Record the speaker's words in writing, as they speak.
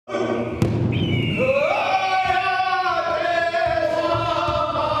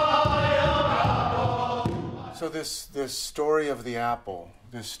this story of the apple,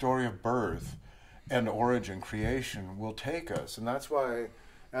 this story of birth and origin, creation, will take us. And that's why,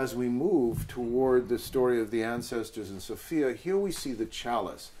 as we move toward the story of the ancestors in Sophia, here we see the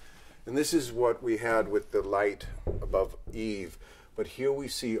chalice. And this is what we had with the light above Eve. But here we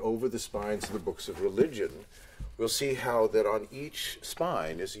see over the spines of the books of religion, we'll see how that on each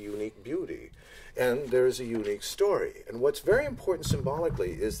spine is a unique beauty. And there is a unique story. And what's very important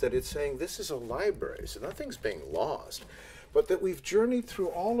symbolically is that it's saying this is a library, so nothing's being lost. But that we've journeyed through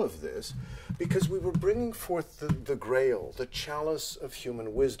all of this because we were bringing forth the grail, the chalice of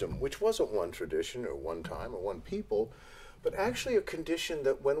human wisdom, which wasn't one tradition or one time or one people, but actually a condition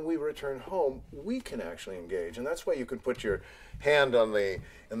that when we return home, we can actually engage. And that's why you can put your hand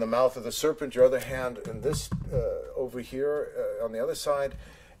in the mouth of the serpent, your other hand in this over here on the other side,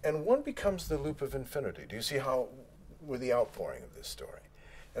 and one becomes the loop of infinity. Do you see how we're the outpouring of this story?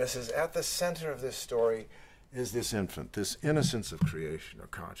 And it says at the center of this story is this infant, this innocence of creation or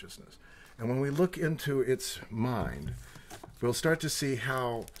consciousness. And when we look into its mind, we'll start to see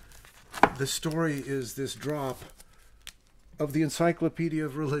how the story is this drop of the encyclopedia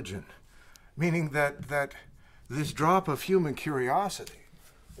of religion, meaning that this drop of human curiosity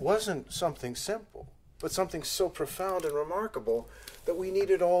wasn't something simple, but something so profound and remarkable that we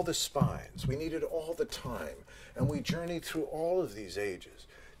needed all the spines, we needed all the time, and we journeyed through all of these ages,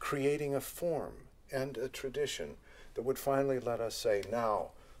 creating a form and a tradition that would finally let us say, now,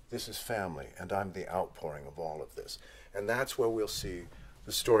 this is family, and I'm the outpouring of all of this. And that's where we'll see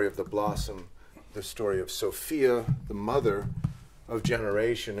the story of the blossom, the story of Sophia, the mother of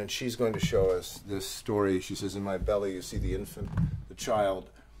generation, and she's going to show us this story. She says, in my belly you see the infant, the child,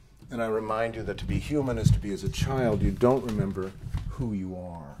 and I remind you that to be human is to be as a child. You don't remember who you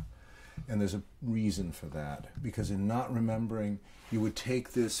are. And there's a reason for that, because in not remembering, you would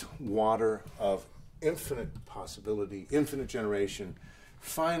take this water of infinite possibility, infinite generation,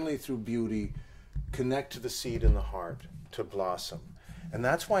 finally through beauty, connect to the seed in the heart to blossom. And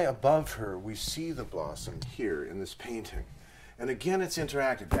that's why above her we see the blossom here in this painting. And again, it's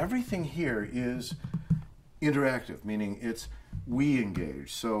interactive. Everything here is interactive, meaning it's we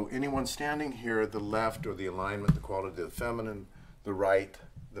engage. So anyone standing here, the left or the alignment, the quality of the feminine, the right,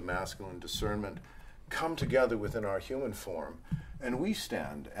 the masculine discernment, come together within our human form. And we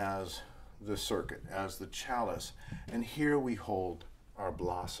stand as the circuit, as the chalice. And here we hold our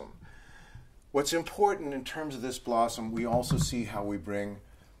blossom. What's important in terms of this blossom, we also see how we bring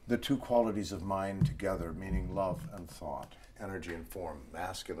the two qualities of mind together, meaning love and thought, energy and form,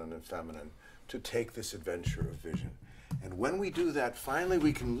 masculine and feminine, to take this adventure of vision. And when we do that, finally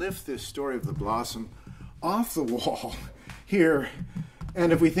we can lift this story of the blossom off the wall here.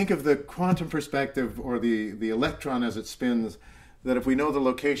 And if we think of the quantum perspective, or the electron as it spins, that if we know the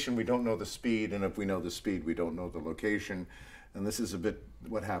location, we don't know the speed, and if we know the speed, we don't know the location. And this is a bit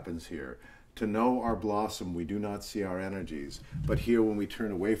what happens here. To know our blossom, we do not see our energies. But here, when we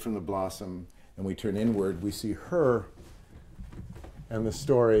turn away from the blossom and we turn inward, we see her and the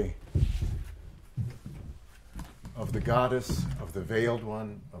story of the goddess, of the veiled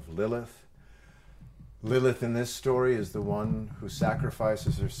one, of Lilith. Lilith in this story is the one who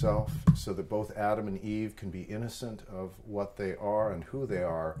sacrifices herself so that both Adam and Eve can be innocent of what they are and who they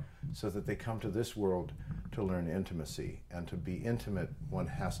are, so that they come to this world to learn intimacy. And to be intimate, one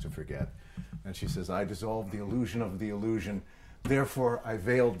has to forget. And she says, I dissolved the illusion of the illusion. Therefore, I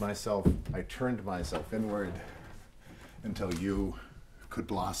veiled myself. I turned myself inward until you could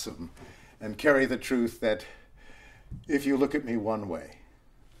blossom and carry the truth that if you look at me one way,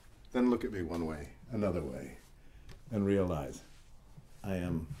 then look at me one way, another way, and realize I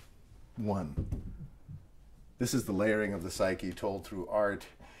am one. This is the layering of the psyche told through art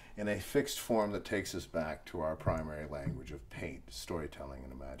in a fixed form that takes us back to our primary language of paint, storytelling,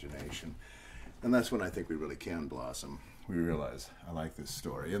 and imagination. And that's when I think we really can blossom. We realize, I like this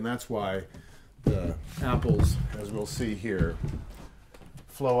story. And that's why the apples, as we'll see here,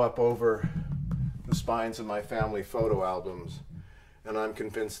 flow up over the spines of my family photo albums. And I'm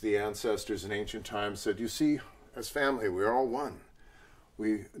convinced the ancestors in ancient times said, you see, as family, we're all one.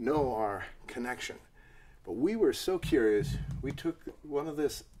 We know our connection. But we were so curious, we took one of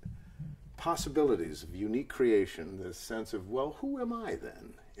this possibilities of unique creation, this sense of, well, who am I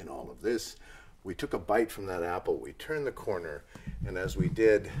then in all of this? We took a bite from that apple, we turned the corner, and as we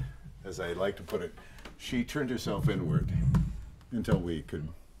did, as I like to put it, she turned herself inward until we could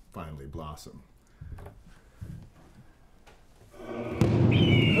finally blossom.